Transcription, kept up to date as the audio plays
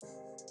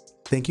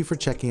Thank you for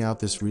checking out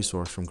this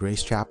resource from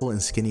Grace Chapel in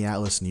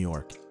Skaneateles, New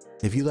York.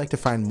 If you'd like to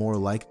find more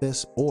like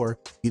this, or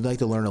you'd like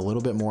to learn a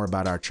little bit more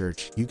about our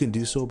church, you can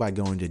do so by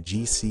going to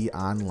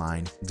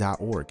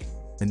gconline.org.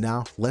 And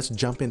now, let's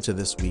jump into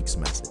this week's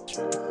message.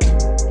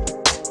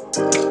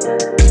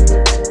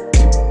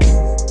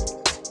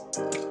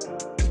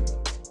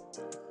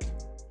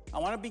 I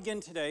want to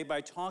begin today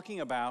by talking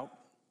about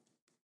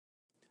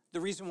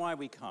the reason why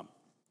we come,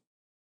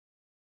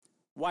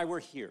 why we're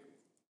here,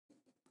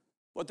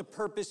 what the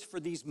purpose for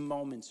these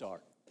moments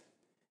are.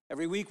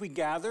 Every week we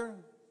gather,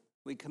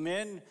 we come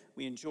in,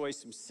 we enjoy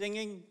some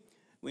singing,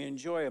 we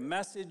enjoy a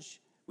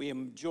message, we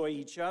enjoy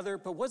each other,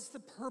 but what's the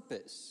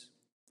purpose?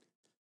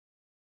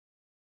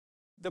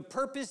 The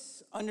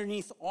purpose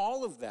underneath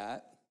all of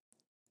that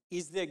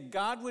is that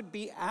God would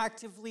be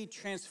actively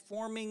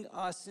transforming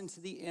us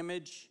into the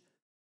image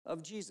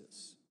of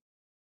Jesus.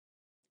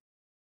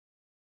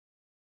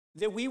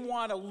 That we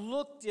want to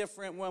look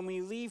different when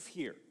we leave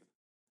here.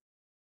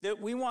 That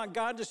we want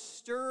God to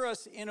stir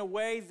us in a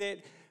way that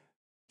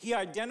He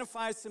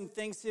identifies some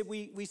things that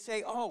we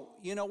say, oh,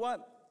 you know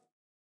what?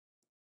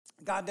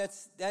 God,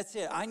 that's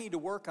it. I need to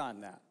work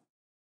on that.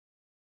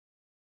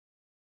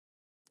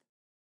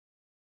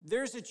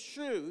 There's a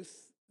truth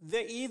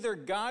that either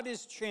God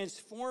is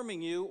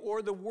transforming you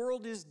or the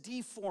world is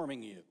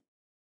deforming you.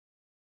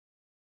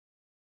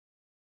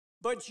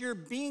 But you're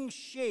being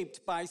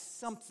shaped by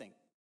something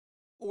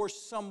or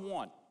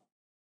someone.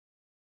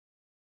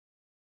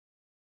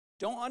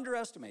 Don't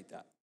underestimate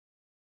that.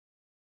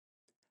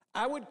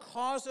 I would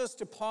cause us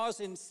to pause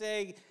and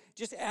say,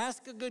 just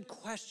ask a good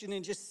question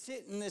and just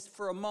sit in this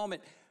for a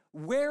moment.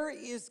 Where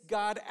is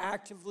God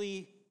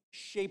actively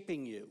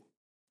shaping you?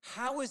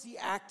 How is He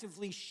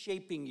actively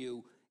shaping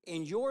you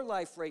in your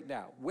life right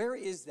now? Where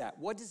is that?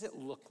 What does it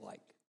look like?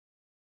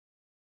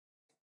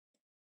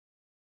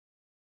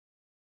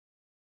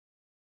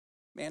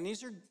 Man,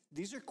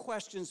 these are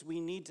questions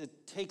we need to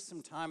take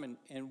some time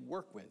and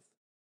work with.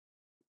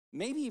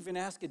 Maybe even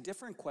ask a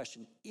different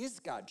question. Is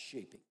God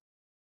shaping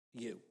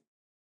you?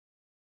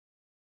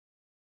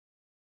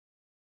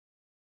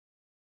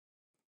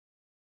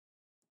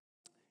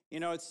 You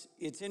know, it's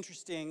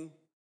interesting,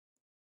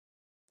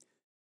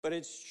 but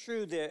it's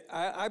true that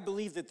I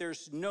believe that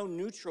there's no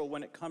neutral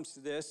when it comes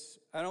to this.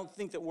 I don't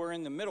think that we're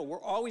in the middle.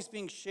 We're always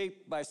being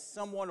shaped by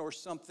someone or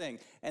something,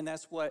 and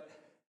that's what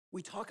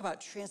we talk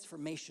about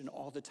transformation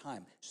all the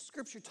time.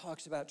 Scripture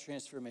talks about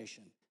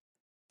transformation.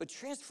 But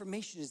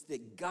transformation is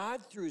that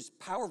God, through His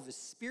power of His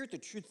Spirit, the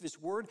truth of His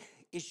Word,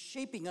 is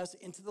shaping us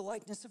into the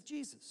likeness of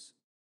Jesus.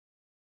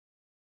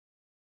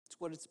 That's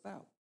what it's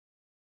about.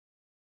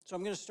 So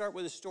I'm going to start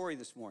with a story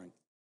this morning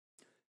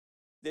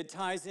that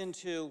ties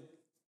into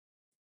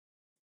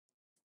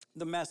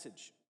the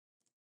message.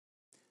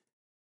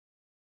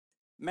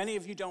 Many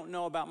of you don't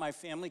know about my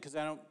family because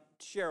I don't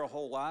share a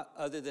whole lot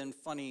other than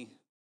funny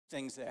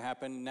things that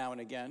happen now and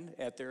again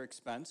at their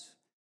expense.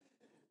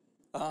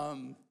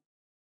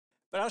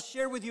 But I'll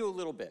share with you a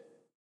little bit.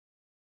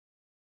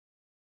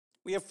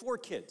 We have 4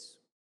 kids.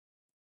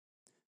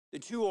 The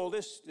 2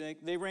 oldest,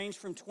 they range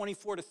from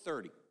 24 to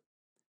 30.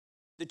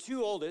 The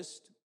 2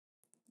 oldest,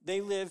 they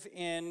live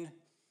in,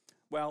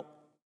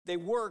 they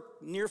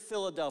work near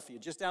Philadelphia,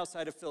 just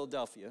outside of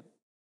Philadelphia,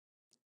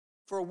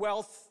 for a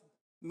wealth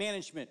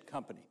management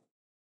company.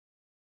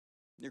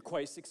 They're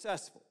quite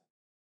successful.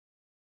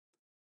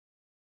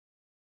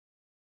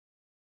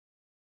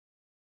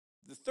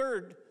 The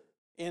third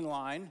in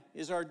line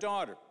is our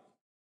daughter.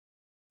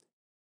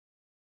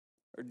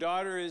 Our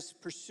daughter is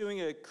pursuing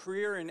a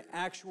career in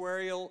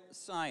actuarial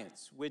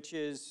science, which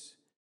is,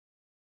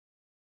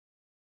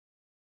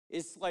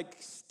 it's like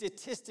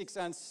statistics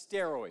on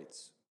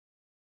steroids.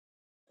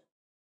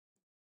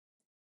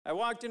 I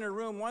walked in her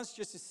room once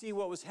just to see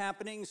what was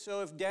happening,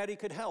 so if Daddy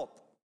could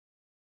help.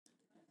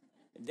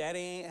 Daddy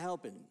ain't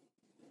helping.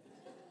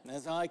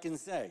 That's all I can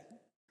say.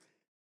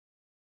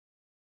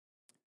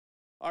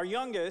 Our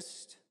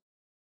youngest,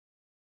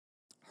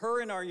 her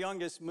and our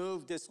youngest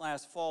moved this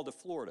last fall to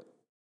Florida.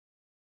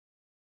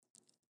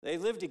 They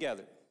live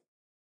together.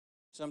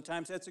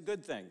 Sometimes that's a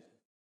good thing.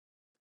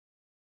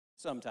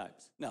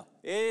 Sometimes. No,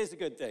 it is a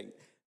good thing.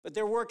 But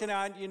they're working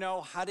on,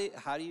 how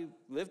do you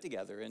live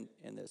together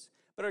in this?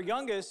 But our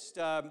youngest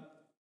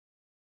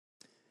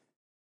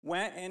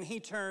went and he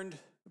turned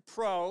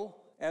pro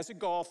as a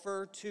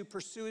golfer to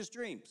pursue his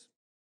dreams.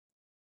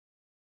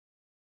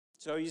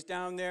 So he's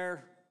down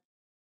there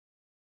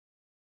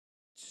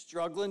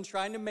struggling,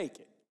 trying to make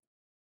it.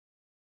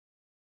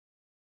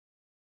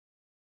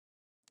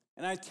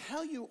 And I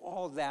tell you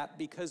all that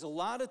because a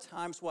lot of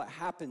times what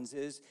happens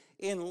is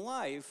in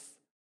life,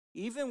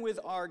 even with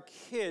our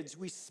kids,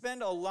 we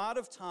spend a lot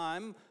of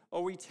time,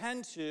 or we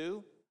tend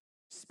to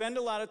spend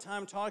a lot of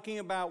time talking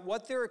about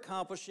what they're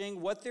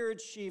accomplishing, what they're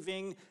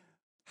achieving,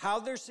 how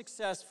they're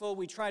successful.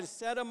 We try to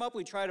set them up.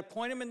 We try to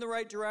point them in the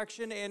right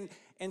direction.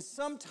 And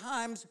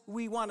sometimes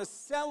we want to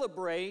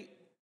celebrate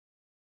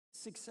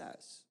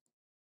success.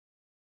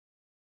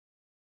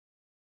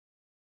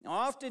 Now,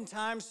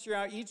 oftentimes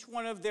throughout each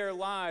one of their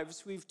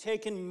lives, we've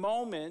taken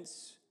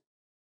moments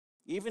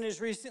even as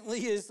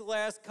recently as the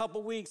last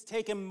couple weeks,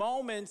 taken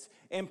moments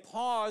and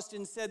paused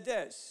and said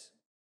this: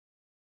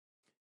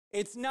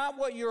 it's not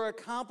what you're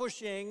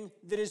accomplishing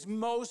that is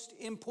most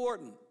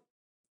important.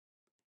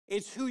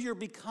 It's who you're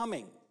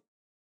becoming.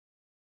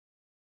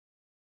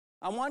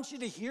 I want you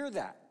to hear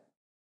that.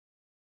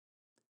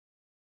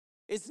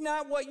 It's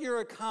not what you're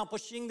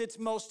accomplishing that's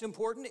most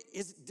important.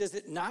 Does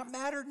it not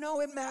matter?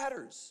 No, it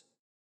matters.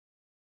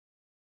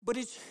 But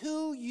it's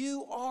who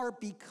you are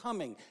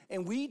becoming.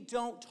 And we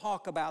don't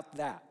talk about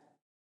that.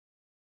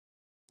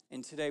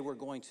 And today we're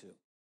going to.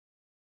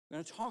 We're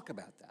going to talk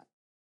about that.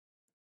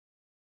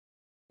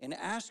 And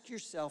ask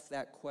yourself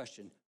that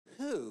question: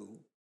 who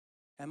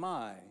am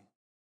I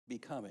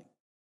becoming?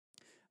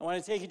 I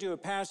want to take you to a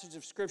passage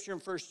of Scripture in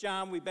 1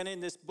 John. We've been in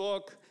this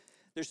book.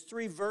 There's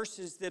 3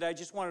 verses that I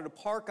just wanted to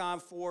park on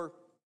for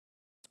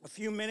a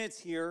few minutes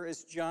here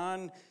as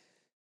John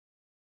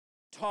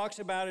talks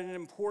about an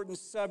important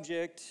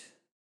subject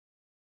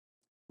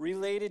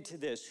related to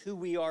this, who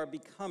we are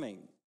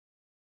becoming.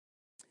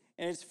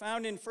 And it's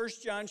found in 1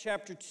 John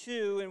chapter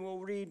 2, and we'll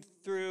read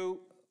through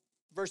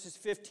verses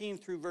 15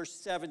 through verse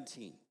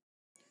 17.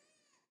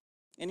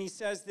 And he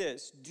says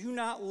this: do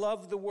not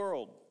love the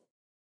world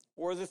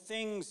or the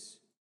things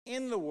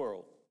in the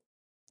world.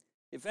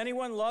 If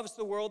anyone loves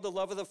the world, the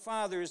love of the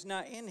Father is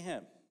not in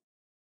him.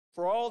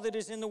 For all that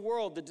is in the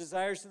world, the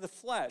desires of the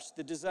flesh,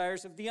 the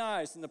desires of the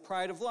eyes, and the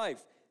pride of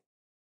life,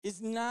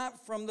 is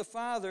not from the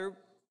Father,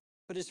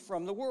 but is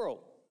from the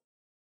world.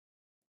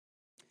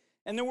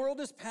 And the world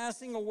is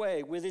passing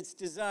away with its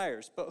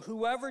desires, but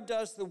whoever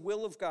does the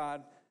will of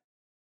God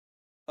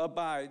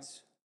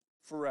abides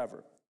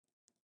forever.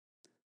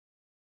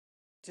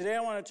 Today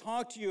I want to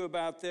talk to you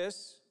about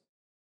this.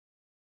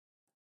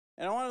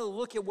 And I want to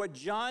look at what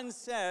John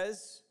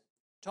says,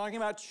 talking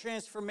about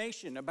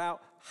transformation,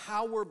 about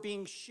how we're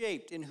being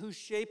shaped and who's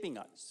shaping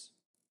us.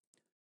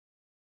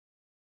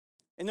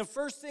 And the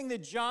first thing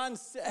that John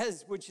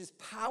says, which is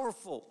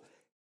powerful,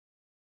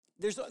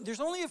 there's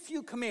only a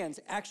few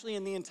commands actually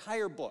in the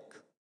entire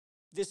book.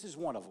 This is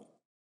one of them.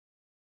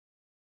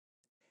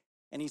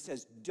 And he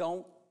says,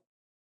 don't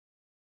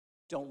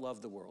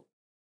love the world.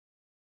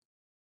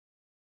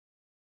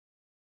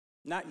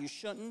 Not you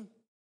shouldn't.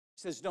 He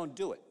says, don't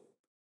do it.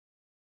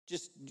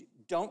 Just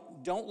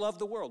don't love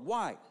the world.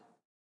 Why?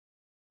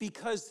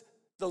 Because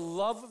the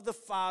love of the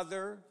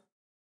Father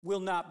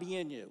will not be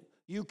in you.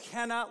 You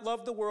cannot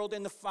love the world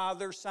and the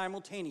Father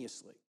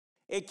simultaneously.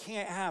 It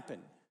can't happen.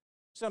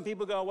 Some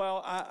people go,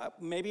 well,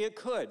 maybe it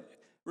could.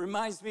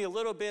 Reminds me a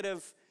little bit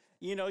of,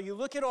 you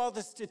look at all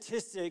the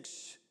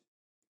statistics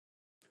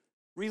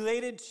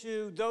related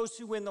to those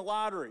who win the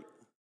lottery.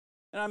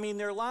 And I mean,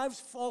 their lives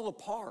fall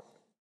apart.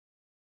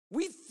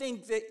 We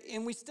think that,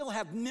 and we still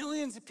have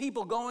millions of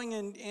people going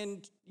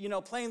and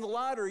playing the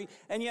lottery,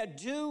 and yet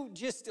do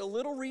just a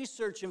little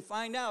research and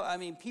find out. I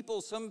mean,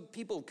 some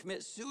people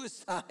commit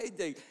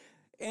suicide,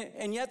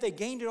 and yet they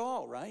gained it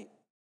all, right?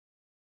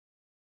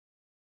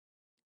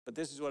 But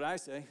this is what I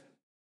say: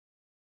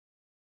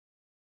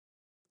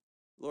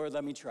 Lord,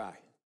 let me try.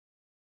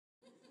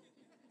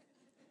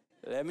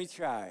 Let me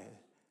try,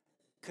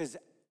 because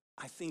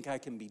I think I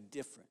can be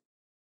different.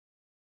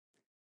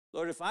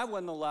 Lord, if I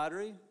won the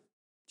lottery,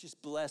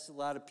 just bless a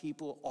lot of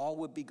people, all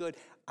would be good.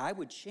 I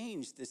would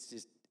change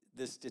this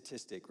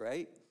statistic,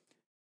 right?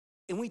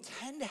 And we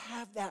tend to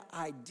have that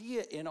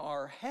idea in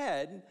our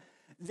head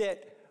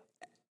that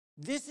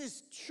this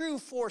is true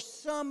for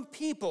some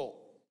people.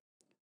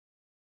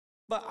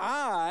 But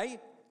I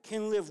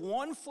can live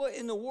 1 foot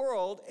in the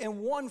world and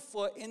 1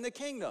 foot in the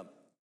kingdom.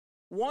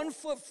 1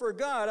 foot for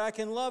God, I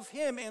can love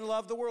him and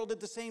love the world at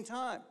the same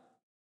time.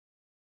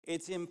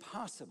 It's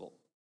impossible.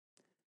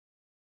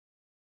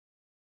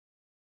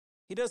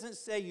 He doesn't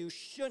say you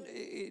shouldn't,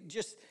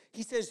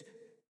 he says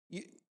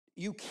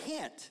you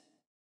can't.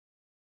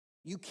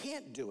 You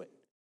can't do it.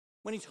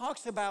 When he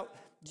talks about,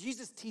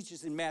 Jesus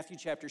teaches in Matthew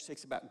chapter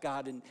 6 about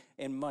God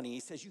and money.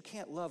 He says you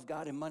can't love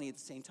God and money at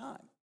the same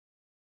time.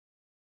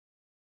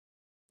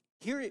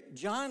 Here,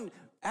 John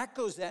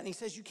echoes that, and he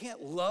says you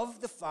can't love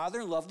the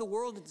Father and love the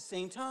world at the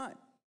same time.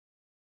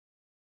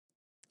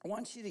 I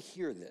want you to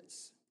hear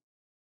this.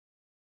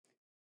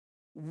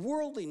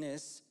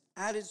 Worldliness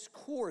at its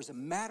core is a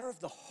matter of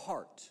the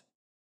heart.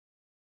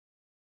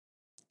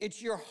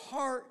 It's your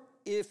heart.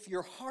 If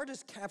your heart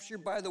is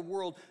captured by the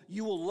world,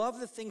 you will love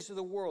the things of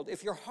the world.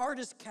 If your heart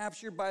is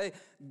captured by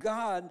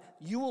God,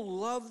 you will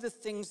love the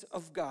things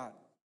of God.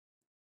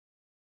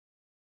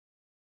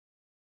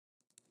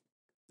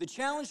 The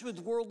challenge with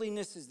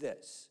worldliness is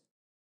this,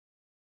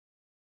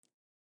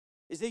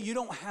 is that you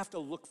don't have to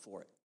look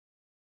for it.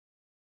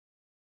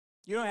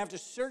 You don't have to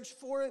search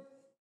for it.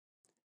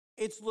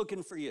 It's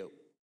looking for you.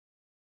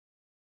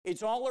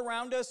 It's all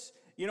around us.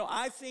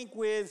 I think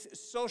with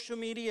social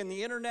media and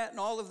the internet and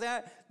all of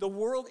that, the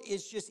world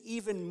is just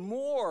even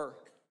more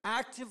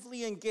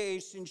actively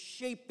engaged in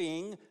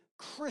shaping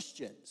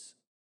Christians.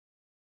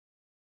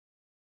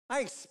 I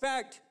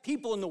expect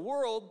people in the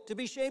world to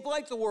be shaped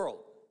like the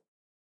world.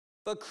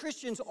 But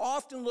Christians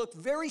often look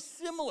very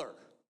similar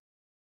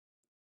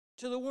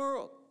to the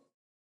world.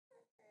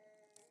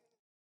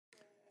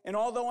 and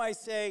although I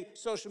say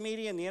social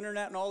media and the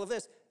internet and all of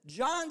this,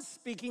 John's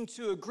speaking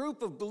to a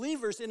group of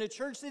believers in a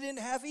church that didn't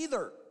have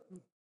either.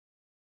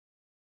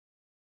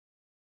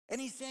 And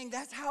he's saying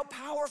that's how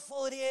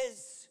powerful it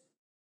is.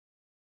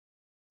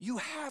 You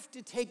have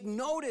to take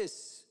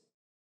notice.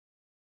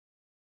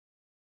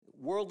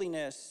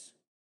 Worldliness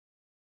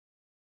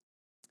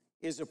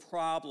is a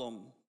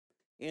problem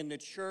in the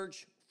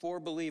church for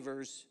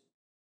believers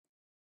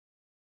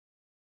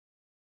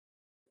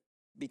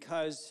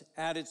because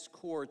at its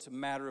core, it's a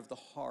matter of the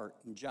heart.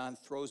 And John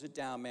throws it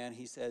down, man.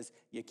 He says,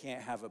 you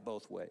can't have it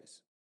both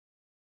ways.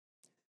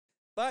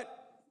 But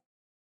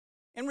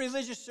in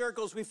religious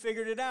circles, we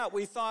figured it out.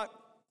 We thought,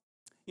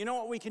 you know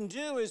what we can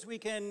do is we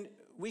can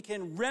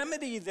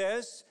remedy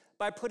this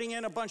by putting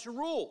in a bunch of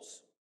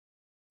rules.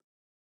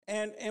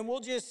 And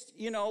we'll just,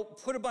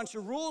 put a bunch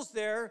of rules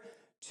there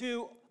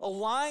to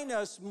align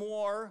us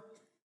more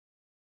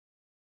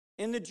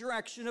in the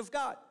direction of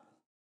God.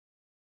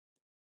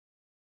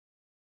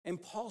 And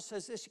Paul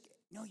says this,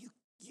 no,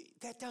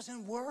 that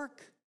doesn't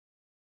work.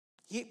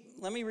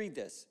 Let me read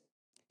this.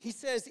 He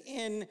says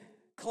in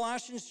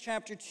Colossians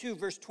chapter 2,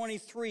 verse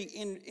 23,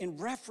 in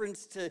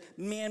reference to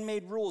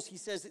man-made rules, he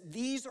says,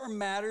 these are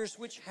matters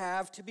which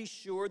have, to be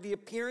sure, the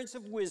appearance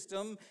of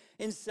wisdom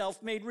in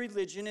self-made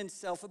religion and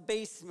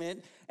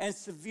self-abasement and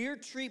severe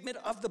treatment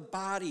of the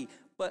body,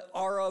 but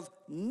are of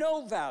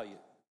no value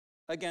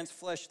against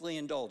fleshly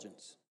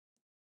indulgence.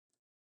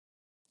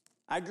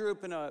 I grew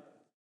up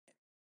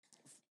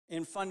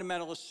in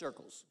fundamentalist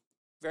circles,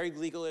 very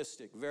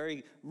legalistic,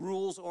 very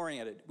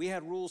rules-oriented. We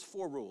had rules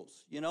for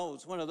rules.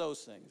 It's one of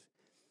those things.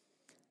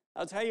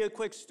 I'll tell you a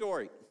quick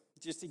story,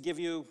 just to give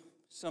you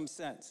some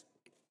sense.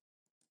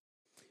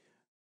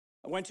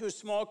 I went to a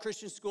small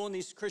Christian school, and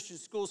these Christian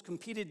schools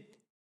competed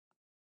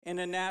in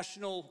a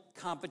national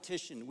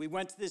competition. We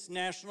went to this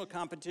national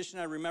competition.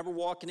 I remember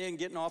walking in,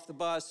 getting off the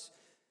bus,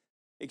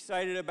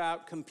 excited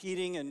about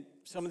competing in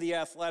some of the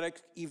athletic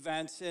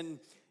events. And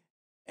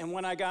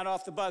when I got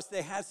off the bus,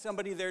 they had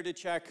somebody there to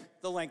check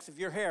the length of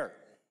your hair.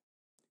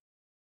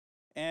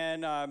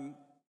 And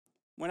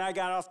when I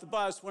got off the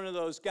bus, one of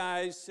those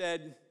guys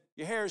said,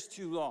 your hair's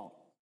too long.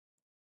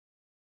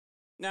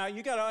 Now,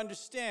 you got to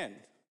understand,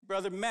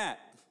 Brother Matt,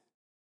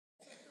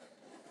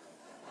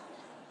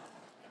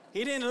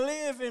 he didn't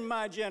live in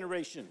my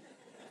generation.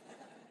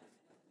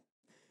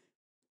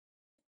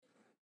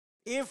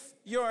 If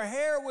your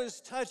hair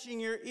was touching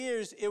your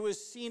ears, it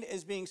was seen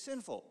as being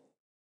sinful,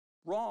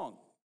 wrong,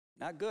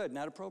 not good,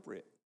 not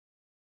appropriate.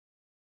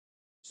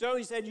 So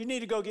he said, you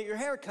need to go get your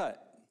hair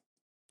cut.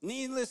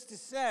 Needless to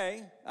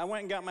say, I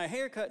went and got my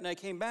hair cut, and I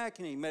came back,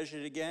 and he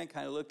measured it again,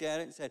 kind of looked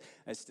at it, and said,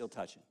 it's still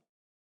touching.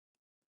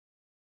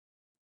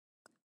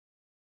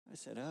 I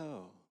said,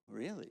 oh,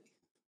 really?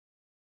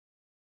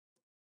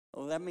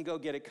 Well, let me go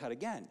get it cut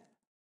again.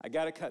 I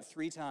got it cut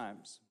 3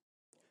 times.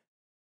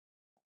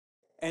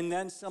 And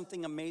then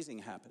something amazing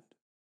happened.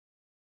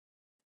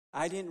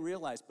 I didn't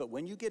realize, but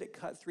when you get it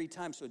cut 3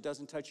 times so it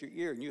doesn't touch your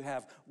ear, and you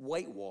have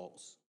white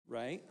walls,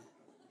 right,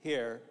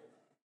 here,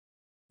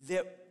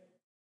 that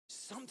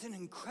something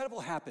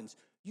incredible happens.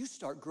 You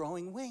start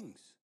growing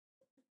wings.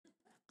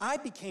 I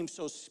became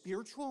so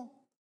spiritual.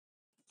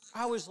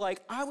 I was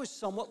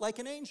somewhat like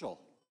an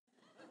angel.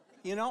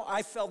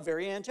 I felt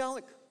very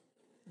angelic.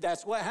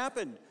 That's what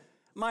happened.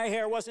 My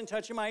hair wasn't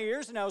touching my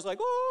ears, and I was like,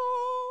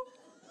 oh.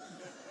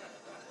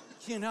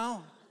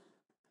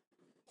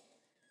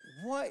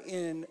 What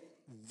in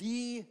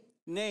the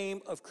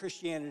name of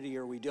Christianity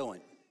are we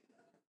doing?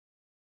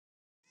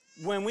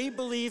 When we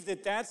believe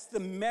that that's the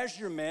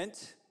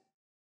measurement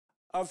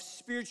of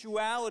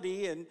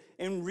spirituality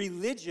and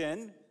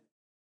religion,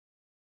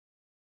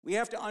 we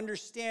have to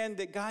understand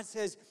that God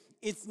says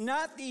it's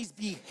not these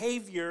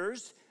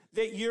behaviors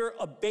that you're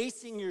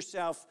abasing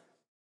yourself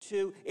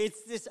to.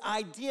 It's this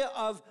idea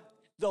of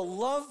the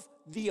love,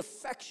 the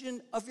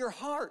affection of your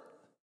heart.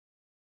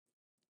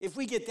 If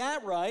we get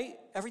that right,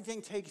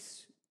 everything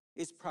takes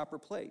its proper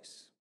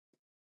place.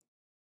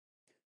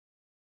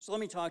 So let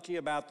me talk to you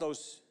about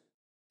those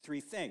 3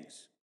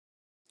 things.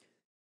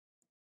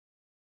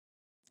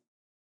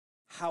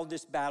 How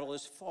this battle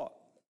is fought.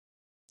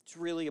 It's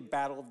really a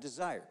battle of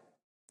desire.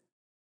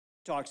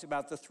 Talks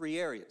about the 3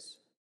 areas.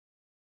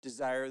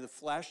 Desire of the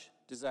flesh,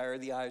 desire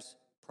of the eyes,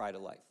 pride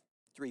of life.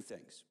 3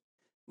 things.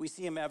 We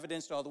see them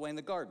evidenced all the way in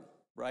the garden,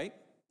 right?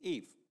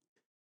 Eve.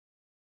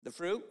 The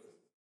fruit,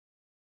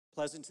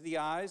 pleasant to the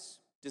eyes,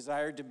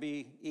 desired to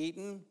be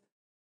eaten,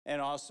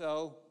 and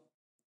also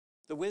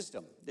the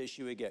wisdom that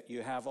you would get.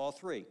 You have all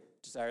 3.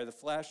 Desire of the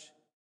flesh,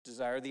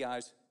 desire of the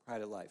eyes,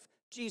 pride of life.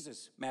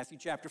 Jesus, Matthew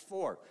chapter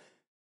 4.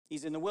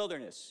 He's in the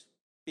wilderness,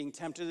 being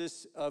tempted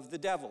of the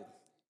devil.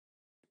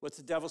 What's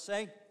the devil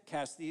say?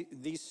 Cast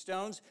these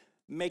stones,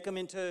 make them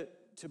into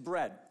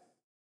bread.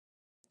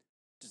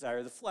 Desire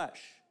of the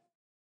flesh.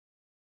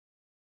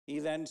 He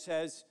then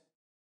says,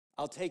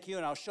 I'll take you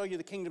and I'll show you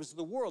the kingdoms of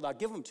the world. I'll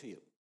give them to you.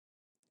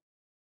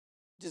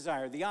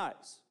 Desire of the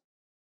eyes.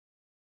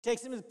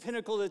 Takes him to the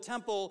pinnacle of the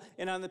temple,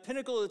 and on the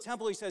pinnacle of the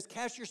temple, he says,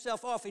 cast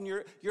yourself off, and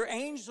your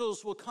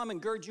angels will come and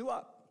gird you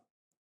up.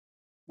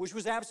 which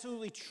was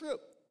absolutely true.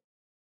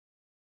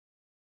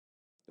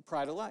 The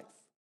pride of life.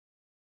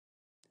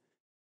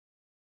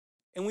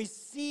 And we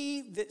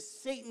see that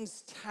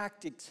Satan's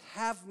tactics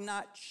have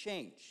not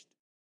changed.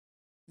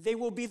 They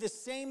will be the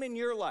same in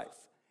your life.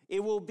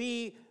 It will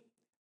be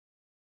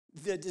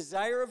the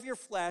desire of your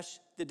flesh,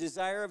 the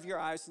desire of your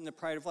eyes, and the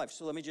pride of life.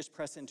 So let me just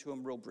press into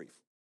them real brief.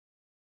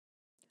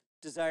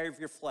 Desire of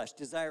your flesh.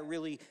 Desire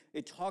really,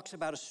 it talks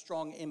about a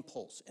strong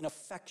impulse, an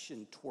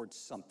affection towards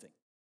something.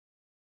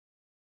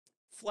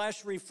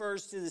 Flesh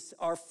refers to this,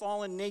 our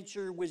fallen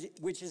nature,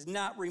 which is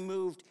not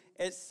removed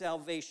at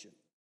salvation.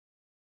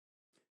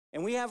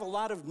 And we have a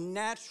lot of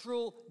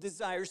natural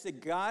desires that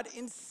God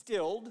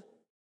instilled,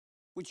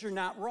 which are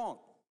not wrong.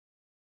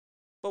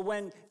 But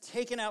when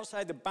taken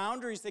outside the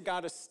boundaries that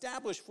God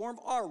established for them,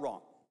 are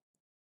wrong,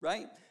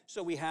 right?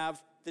 So we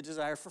have the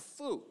desire for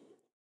food.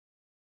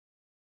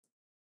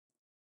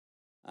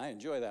 I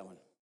enjoy that one.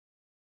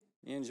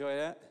 You enjoy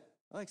that?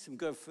 I like some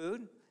good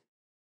food.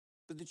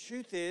 But the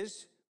truth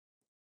is,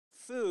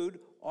 food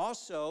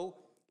also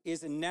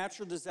is a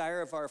natural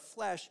desire of our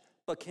flesh,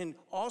 but can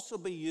also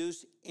be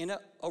used in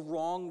a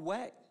wrong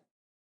way.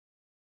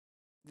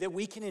 That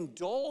we can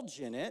indulge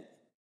in it.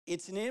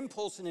 It's an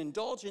impulse and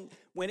indulgent.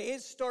 When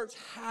it starts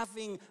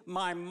having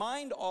my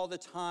mind all the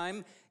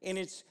time,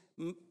 and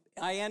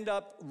I end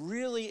up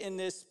really in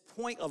this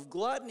point of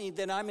gluttony,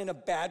 then I'm in a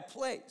bad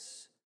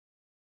place.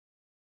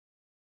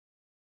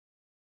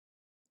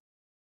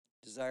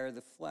 Desire of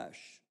the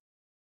flesh.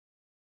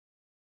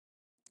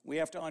 We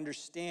have to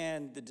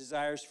understand the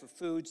desires for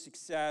food,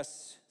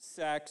 success,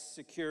 sex,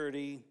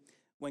 security,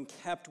 when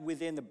kept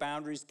within the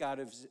boundaries God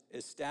has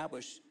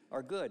established,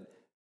 are good.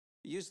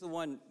 Use the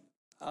one,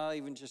 I'll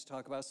even just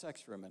talk about sex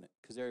for a minute,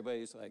 because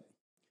everybody's like,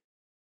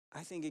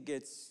 I think it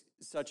gets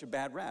such a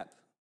bad rap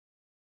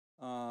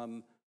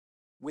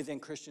within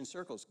Christian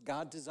circles.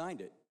 God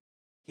designed it.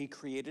 He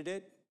created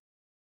it.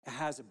 It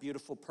has a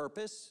beautiful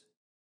purpose.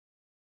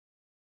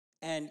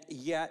 And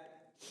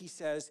yet, he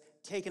says,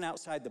 taken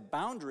outside the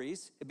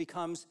boundaries, it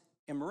becomes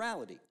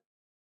immorality.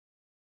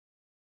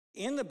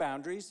 In the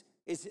boundaries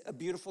is a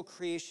beautiful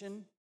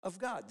creation of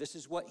God. This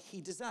is what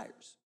he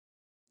desires.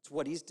 It's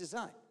what he's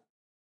designed.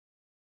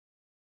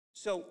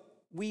 So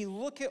we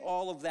look at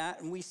all of that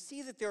and we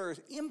see that there are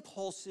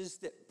impulses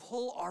that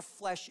pull our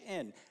flesh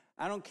in.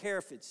 I don't care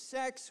if it's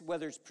sex,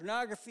 whether it's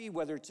pornography,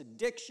 whether it's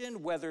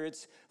addiction, whether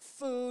it's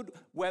food,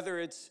 whether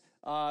it's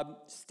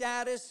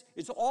status.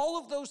 It's all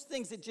of those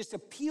things that just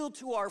appeal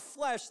to our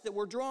flesh that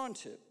we're drawn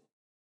to.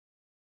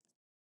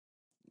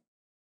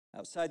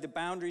 Outside the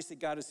boundaries that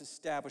God has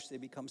established, they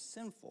become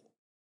sinful.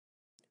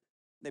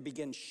 They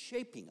begin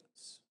shaping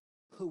us,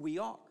 who we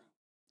are.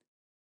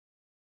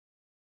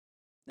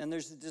 Then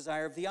there's the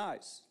desire of the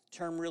eyes. The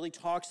term really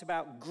talks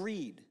about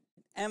greed,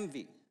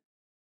 envy,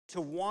 to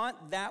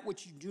want that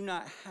which you do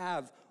not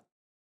have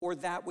or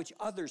that which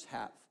others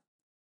have.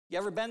 You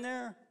ever been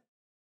there?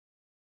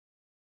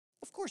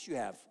 Of course you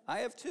have. I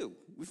have too.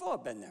 We've all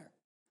been there.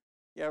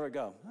 You ever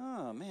go,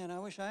 oh man, I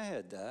wish I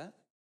had that.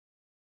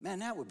 Man,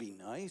 that would be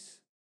nice.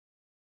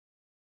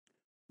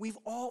 We've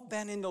all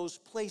been in those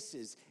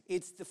places.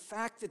 It's the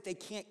fact that they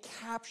can't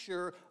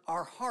capture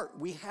our heart.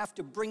 We have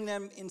to bring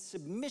them in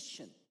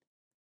submission.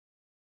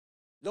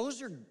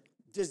 Those are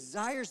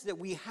desires that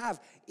we have.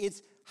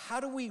 It's how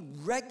do we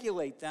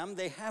regulate them?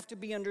 They have to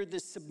be under the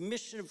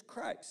submission of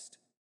Christ.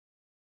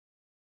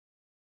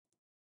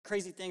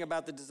 Crazy thing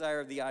about the desire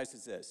of the eyes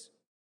is this.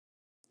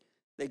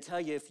 They tell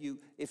you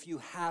if you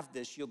have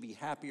this, you'll be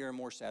happier and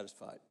more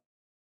satisfied.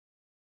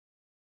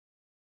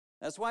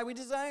 That's why we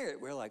desire it.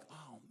 We're like,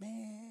 oh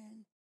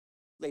man,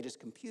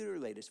 latest computer,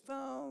 latest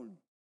phone,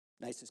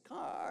 nicest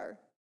car,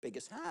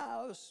 biggest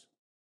house,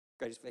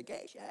 greatest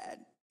vacation.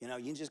 You know,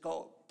 you can just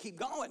keep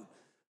going,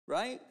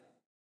 right?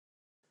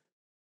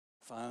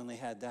 If I only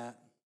had that.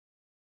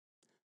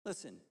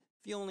 Listen,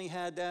 if you only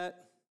had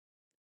that,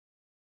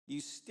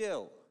 you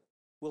still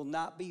will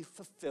not be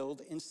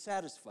fulfilled and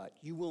satisfied.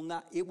 It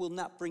will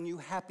not bring you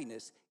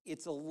happiness.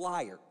 It's a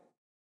liar.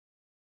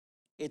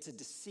 It's a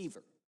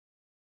deceiver.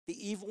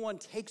 The evil one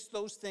takes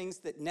those things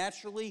that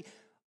naturally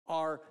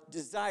are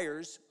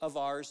desires of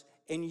ours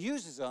and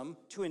uses them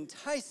to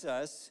entice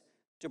us,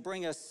 to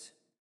bring us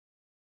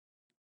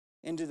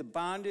into the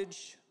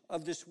bondage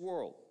of this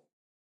world.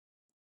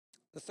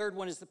 The third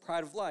one is the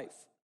pride of life.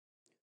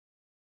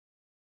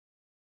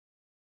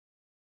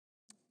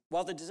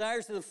 While the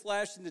desires of the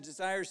flesh and the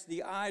desires of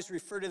the eyes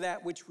refer to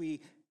that which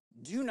we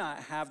do not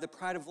have, the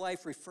pride of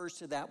life refers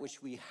to that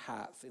which we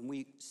have. And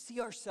we see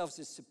ourselves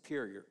as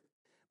superior.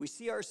 We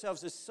see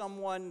ourselves as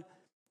someone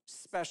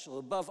special,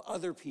 above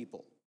other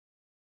people.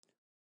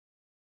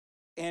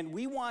 And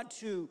we want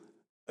to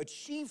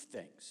achieve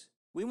things.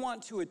 We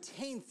want to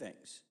attain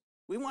things.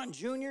 We want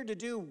Junior to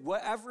do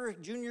whatever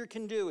Junior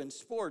can do in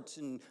sports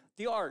and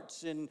the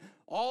arts and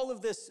all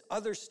of this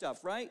other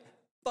stuff, right?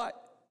 But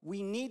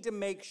we need to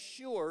make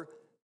sure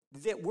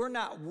that we're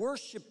not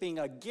worshiping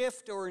a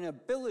gift or an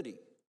ability.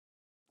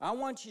 I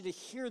want you to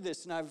hear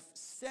this, and I've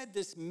said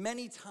this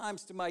many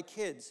times to my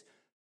kids.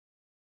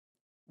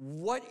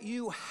 What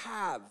you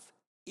have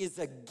is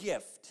a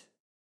gift.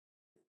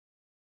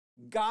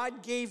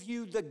 God gave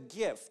you the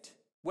gift,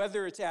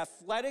 whether it's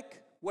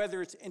athletic,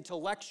 whether it's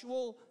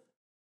intellectual,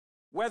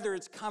 whether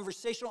it's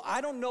conversational.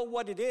 I don't know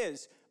what it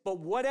is, but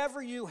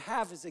whatever you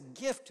have is a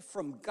gift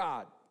from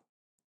God.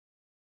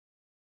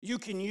 You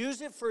can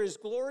use it for his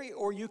glory,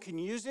 or you can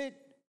use it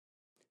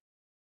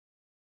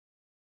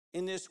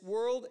in this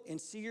world and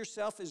see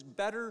yourself as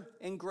better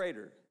and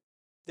greater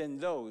than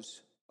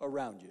those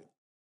around you.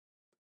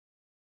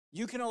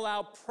 You can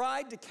allow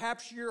pride to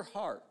capture your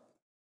heart.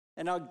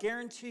 And I'll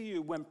guarantee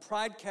you, when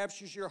pride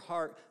captures your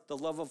heart, the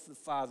love of the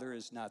Father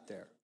is not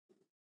there.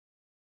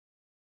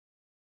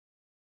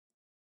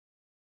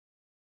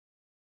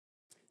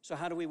 So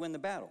how do we win the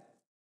battle?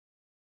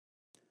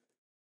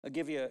 I'll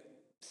give you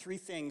 3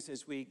 things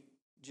as we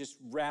just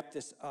wrap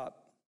this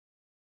up.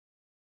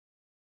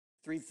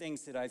 3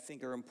 things that I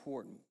think are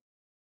important.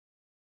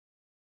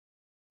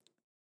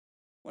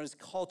 One is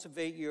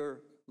cultivate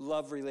your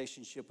love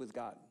relationship with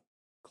God.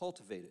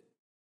 Cultivate it.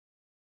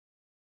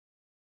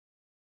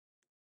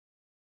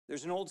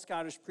 There's an old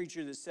Scottish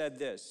preacher that said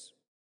this: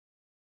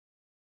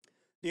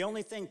 the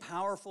only thing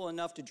powerful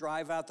enough to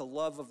drive out the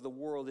love of the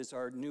world is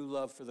our new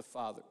love for the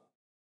Father.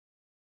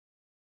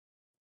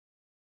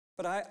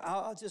 But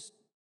I'll just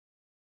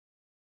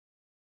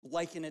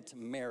liken it to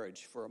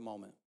marriage for a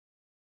moment.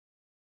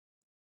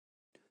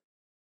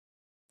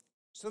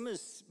 Some of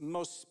the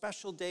most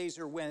special days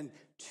are when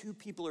 2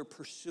 people are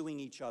pursuing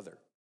each other.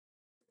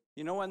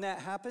 You know when that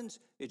happens?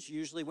 It's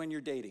usually when you're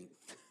dating.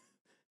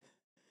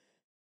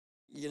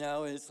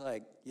 It's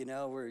like,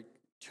 we're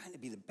trying to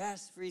be the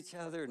best for each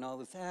other and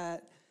all of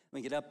that.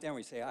 We get up there and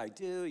we say, I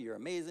do, you're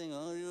amazing.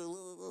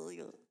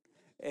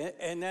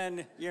 And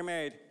then you're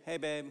married. Hey,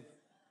 babe.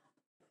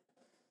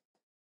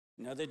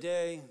 Another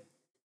day.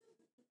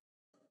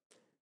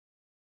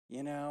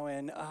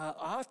 And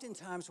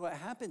oftentimes what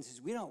happens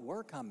is we don't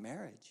work on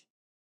marriage.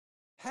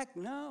 Heck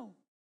no,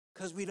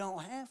 because we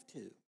don't have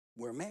to.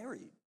 We're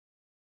married.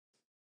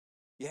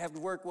 You have to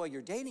work while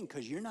you're dating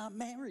because you're not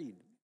married.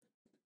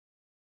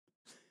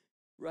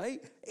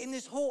 Right? And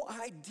this whole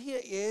idea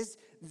is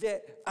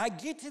that I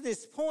get to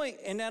this point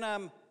and then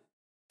I'm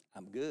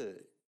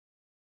good.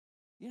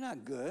 You're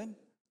not good.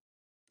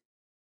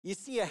 You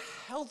see, a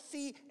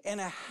healthy and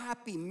a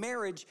happy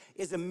marriage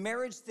is a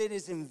marriage that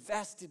is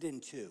invested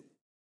into.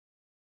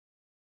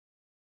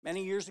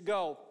 Many years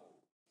ago,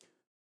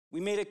 we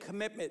made a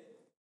commitment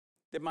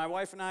that my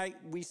wife and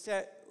we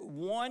set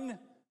one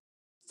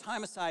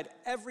time aside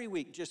every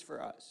week just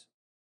for us.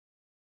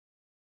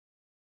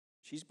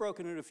 She's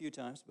broken it a few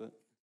times, but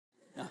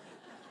no.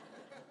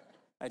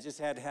 I just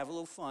had to have a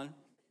little fun.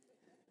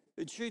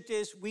 The truth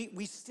is,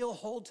 we still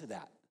hold to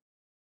that.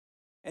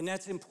 And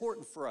that's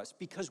important for us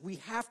because we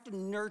have to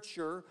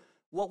nurture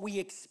what we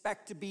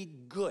expect to be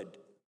good.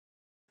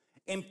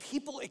 And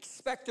people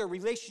expect their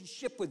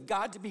relationship with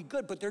God to be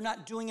good, but they're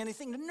not doing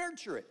anything to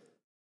nurture it.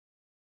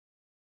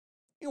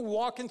 You're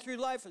walking through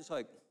life, it's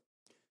like,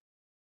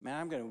 man,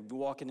 I'm going to be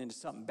walking into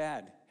something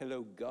bad.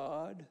 Hello,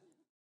 God.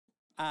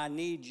 I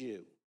need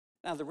you.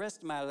 Now, the rest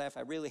of my life,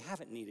 I really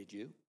haven't needed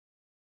you.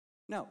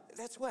 No,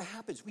 that's what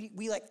happens.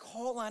 We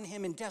call on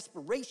him in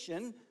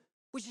desperation,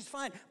 which is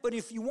fine. But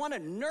if you want to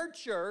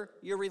nurture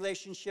your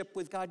relationship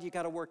with God, you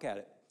got to work at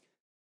it.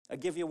 I'll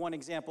give you one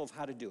example of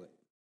how to do it.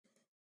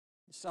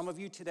 Some of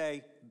you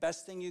today,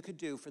 best thing you could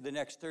do for the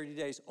next 30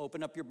 days,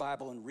 open up your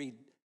Bible and read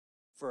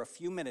for a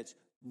few minutes.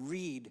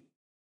 Read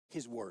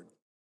his word.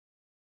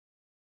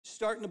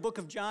 Start in the book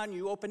of John,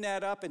 you open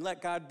that up and let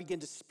God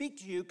begin to speak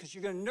to you because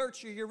you're going to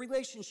nurture your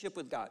relationship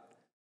with God.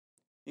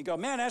 You go,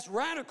 man, that's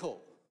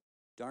radical.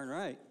 Darn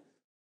right.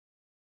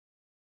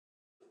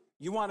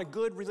 You want a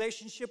good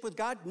relationship with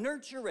God?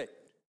 Nurture it.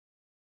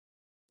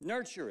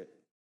 Nurture it.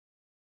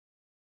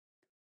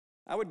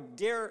 I would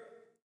dare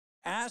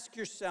ask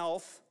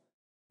yourself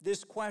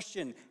this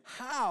question: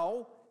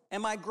 how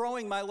am I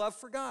growing my love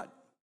for God?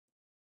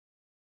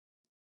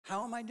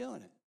 How am I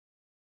doing it?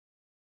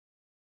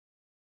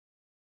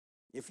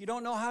 If you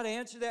don't know how to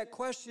answer that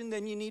question,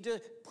 then you need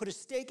to put a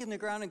stake in the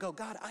ground and go,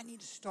 God, I need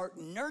to start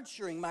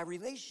nurturing my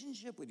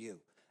relationship with you.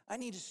 I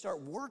need to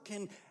start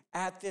working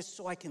at this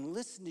so I can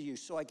listen to you,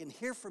 so I can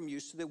hear from you,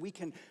 so that we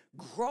can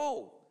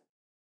grow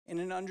in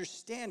an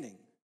understanding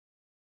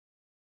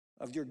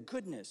of your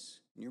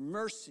goodness, your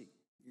mercy,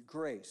 your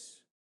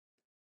grace.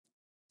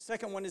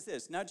 Second one is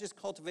this: not just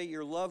cultivate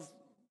your love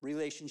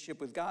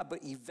relationship with God,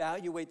 but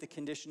evaluate the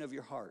condition of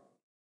your heart.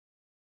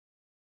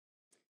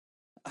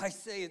 I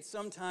say it's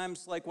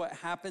sometimes like what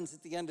happens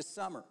at the end of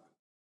summer.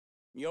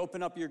 You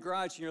open up your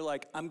garage and you're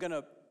like, I'm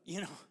gonna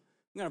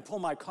pull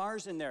my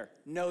cars in there.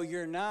 No,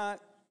 you're not.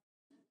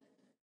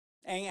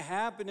 Ain't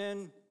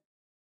happening.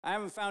 I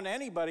haven't found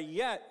anybody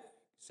yet,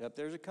 except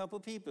there's a couple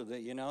people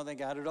that, they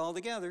got it all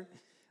together.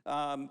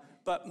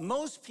 But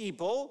most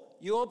people,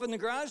 you open the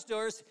garage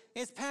doors,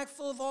 it's packed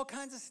full of all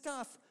kinds of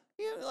stuff.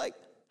 You're like,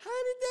 how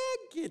did that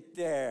get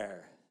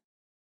there?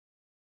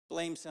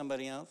 Blame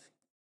somebody else.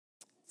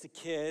 It's the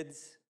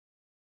kids,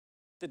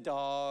 the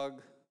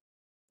dog.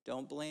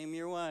 Don't blame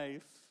your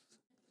wife.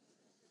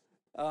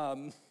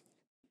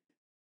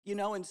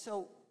 And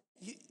so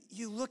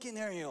you look in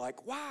there and you're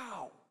like,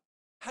 wow,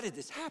 how did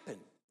this happen?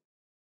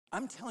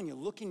 I'm telling you,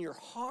 look in your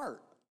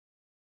heart.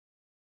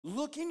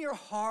 Look in your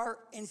heart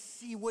and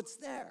see what's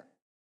there.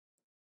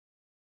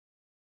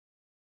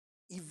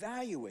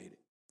 Evaluate it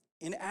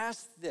and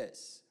ask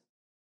this: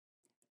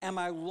 am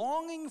I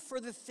longing for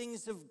the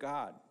things of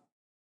God,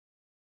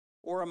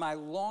 or am I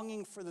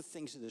longing for the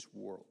things of this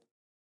world?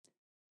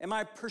 Am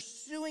I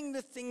pursuing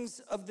the things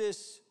of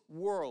this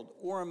world,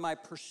 or am I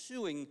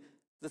pursuing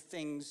the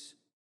things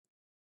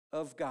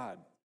of God?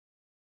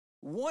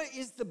 What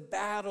is the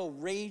battle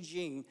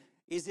raging?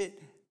 Is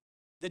it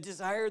the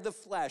desire of the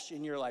flesh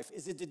in your life?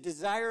 Is it the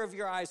desire of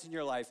your eyes in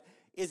your life?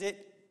 Is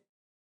it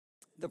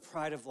the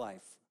pride of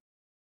life?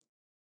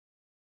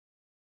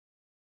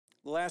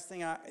 The last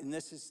thing, and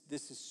this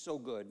is so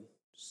good,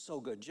 so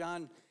good.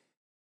 John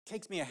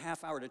takes me a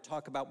half hour to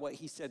talk about what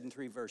he said in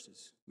 3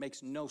 verses.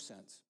 Makes no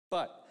sense.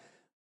 But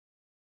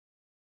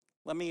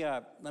let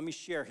me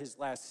share his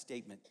last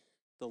statement.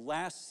 The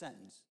last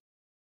sentence.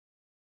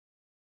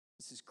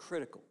 This is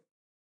critical.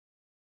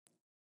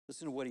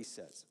 Listen to what he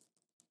says.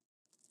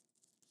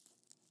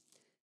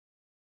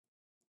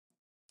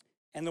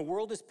 And the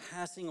world is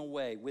passing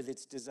away with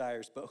its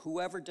desires, but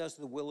whoever does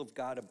the will of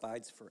God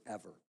abides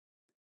forever.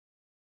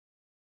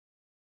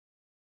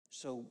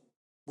 So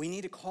we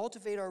need to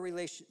cultivate our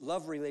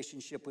love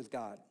relationship with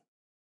God.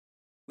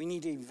 We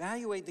need to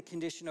evaluate the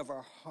condition of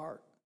our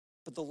heart.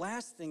 But the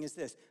last thing is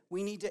this: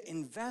 we need to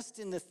invest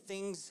in the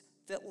things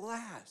that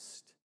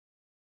last.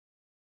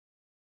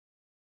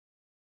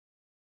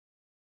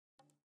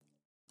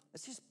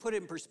 Let's just put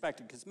it in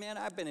perspective, because, man,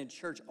 I've been in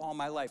church all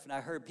my life, and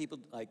I heard people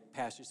like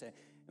pastors say,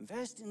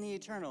 invest in the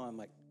eternal. I'm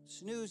like,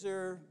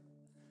 snoozer.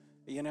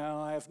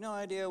 I have no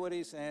idea what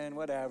he's saying,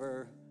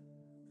 whatever.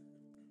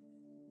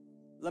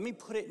 Let me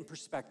put it in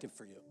perspective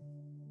for you.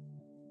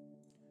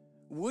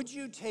 Would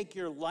you take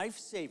your life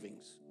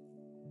savings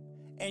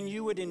and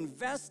you would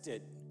invest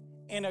it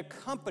in a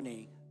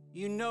company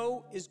you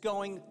know is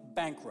going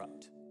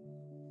bankrupt?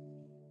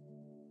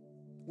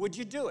 Would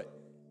you do it?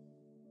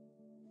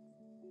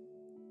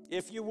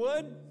 If you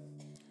would,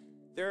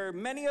 there are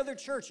many other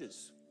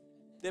churches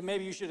that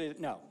maybe you should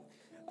know.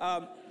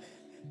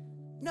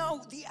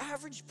 No, the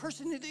average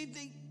person,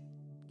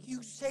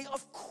 you say,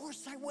 of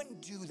course I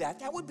wouldn't do that.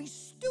 That would be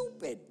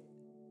stupid.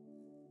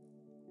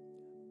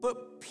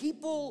 But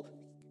people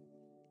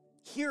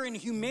here in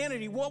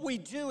humanity, what we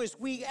do is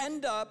we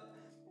end up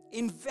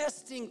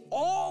investing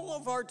all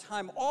of our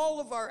time,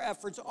 all of our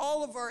efforts,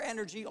 all of our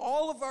energy,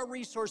 all of our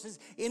resources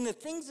in the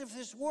things of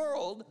this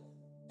world,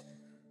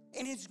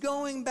 and it's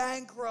going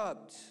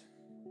bankrupt.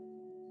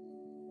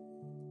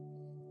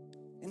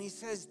 And he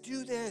says,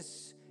 do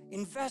this.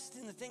 Invest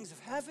in the things of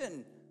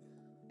heaven.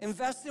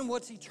 Invest in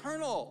what's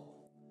eternal.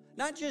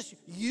 Not just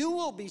you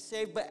will be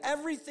saved, but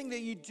everything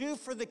that you do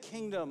for the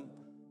kingdom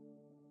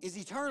is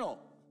eternal.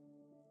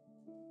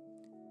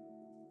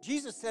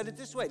 Jesus said it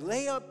this way: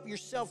 lay up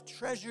yourself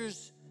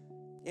treasures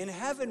in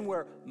heaven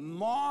where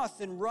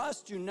moth and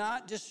rust do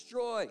not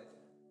destroy.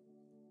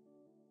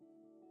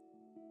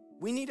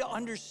 We need to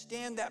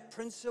understand that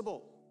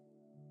principle.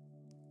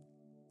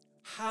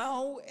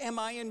 How am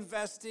I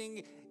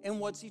investing in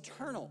what's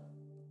eternal?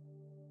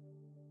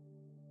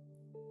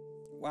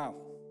 Wow.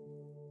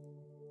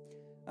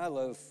 I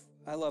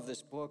love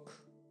this book.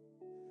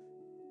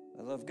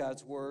 I love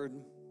God's word.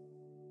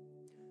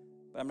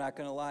 But I'm not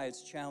going to lie,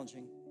 it's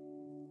challenging.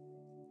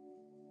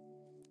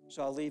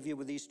 So I'll leave you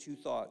with these 2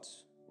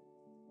 thoughts.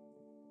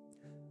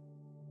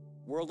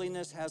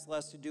 Worldliness has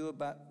less to do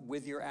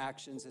with your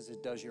actions as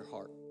it does your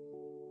heart.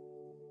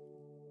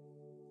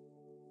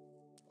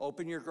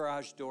 Open your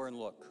garage door and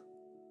look.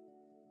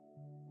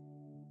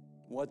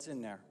 What's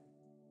in there?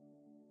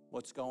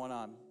 What's going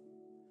on?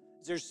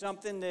 Is there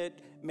something that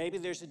maybe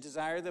there's a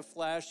desire of the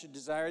flesh, a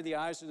desire of the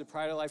eyes, or the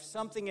pride of life,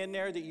 something in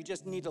there that you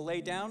just need to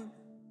lay down?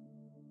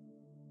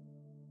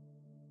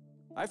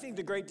 I think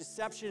the great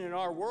deception in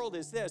our world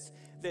is this,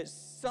 that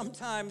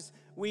sometimes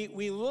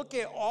we look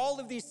at all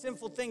of these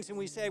sinful things and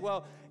we say,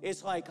 well,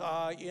 it's like,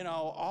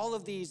 all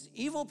of these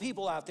evil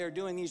people out there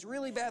doing these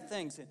really bad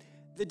things. And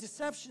the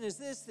deception is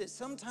this, that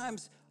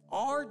sometimes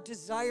our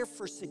desire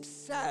for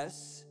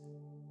success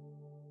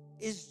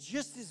is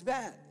just as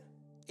bad.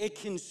 It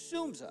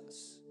consumes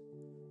us.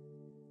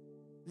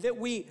 That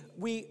we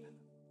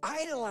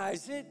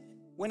idolize it.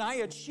 When I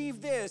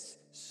achieve this,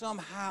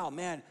 somehow,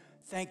 man,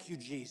 thank you,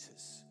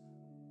 Jesus.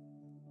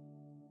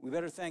 We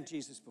better thank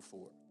Jesus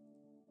before.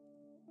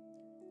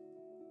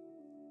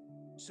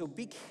 So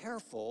be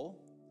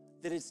careful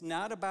that it's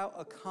not about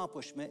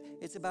accomplishment,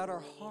 it's about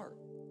our heart.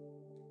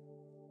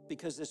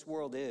 Because this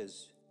world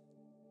is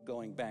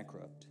going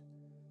bankrupt.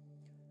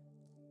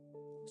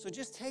 So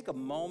just take a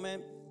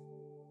moment,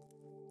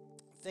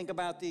 think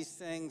about these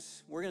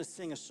things. We're going to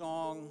sing a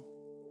song.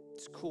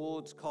 It's cool.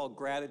 It's called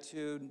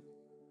Gratitude.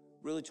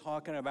 Really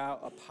talking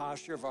about a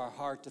posture of our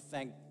heart to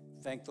thank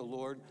the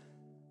Lord.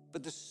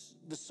 But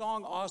the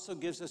song also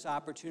gives us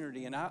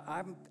opportunity. And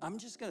I'm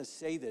just going to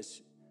say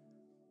this.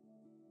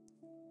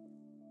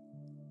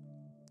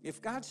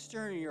 If God's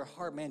stirring in your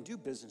heart, man, do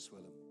business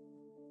with him.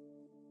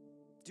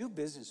 Do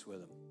business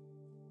with him.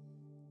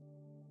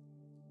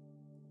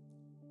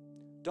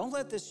 Don't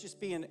let this just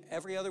be an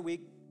every other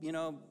week,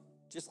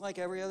 just like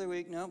every other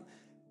week. No.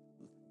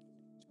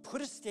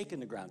 Put a stake in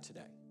the ground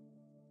today.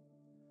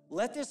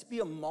 Let this be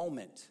a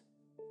moment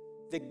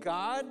that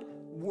God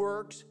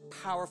works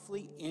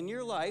powerfully in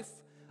your life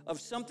of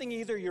something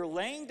either you're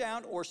laying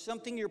down or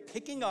something you're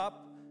picking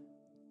up.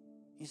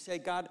 You say,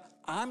 God,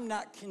 I'm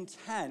not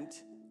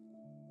content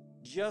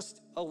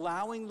just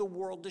allowing the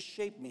world to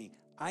shape me.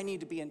 I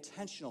need to be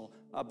intentional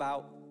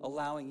about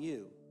allowing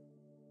you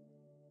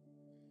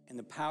and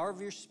the power of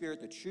your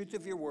Spirit, the truth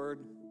of your word,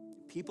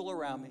 people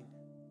around me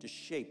to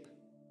shape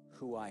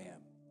who I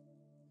am.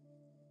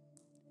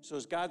 So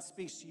as God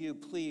speaks to you,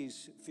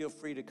 please feel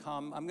free to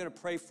come. I'm going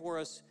to pray for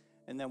us,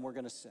 and then we're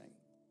going to sing.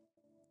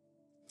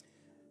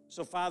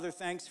 So, Father,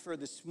 thanks for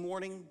this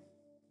morning.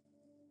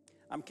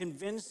 I'm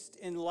convinced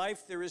in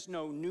life there is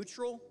no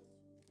neutral.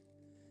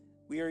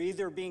 We are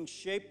either being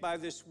shaped by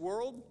this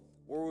world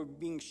or we're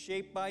being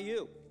shaped by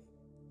you.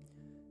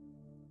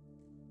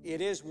 It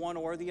is one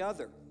or the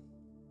other.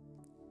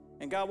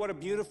 And God, what a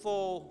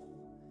beautiful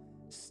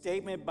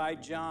statement by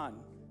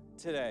John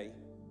today.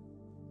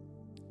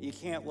 You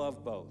can't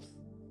love both.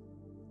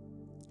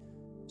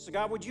 So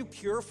God, would you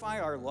purify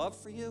our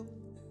love for you?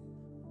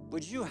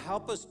 Would you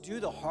help us do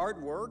the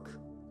hard work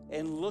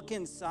and look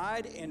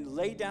inside and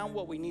lay down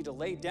what we need to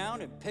lay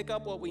down and pick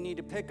up what we need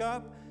to pick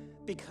up?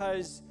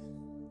 Because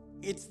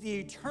it's the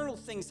eternal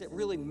things that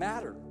really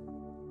matter.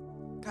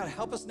 God,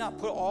 help us not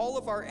put all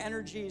of our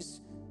energies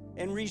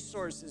and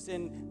resources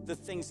in the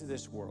things of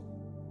this world.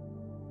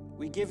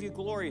 We give you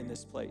glory in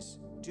this place.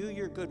 Do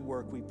your good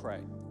work, we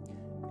pray.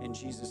 In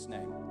Jesus'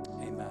 name,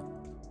 amen.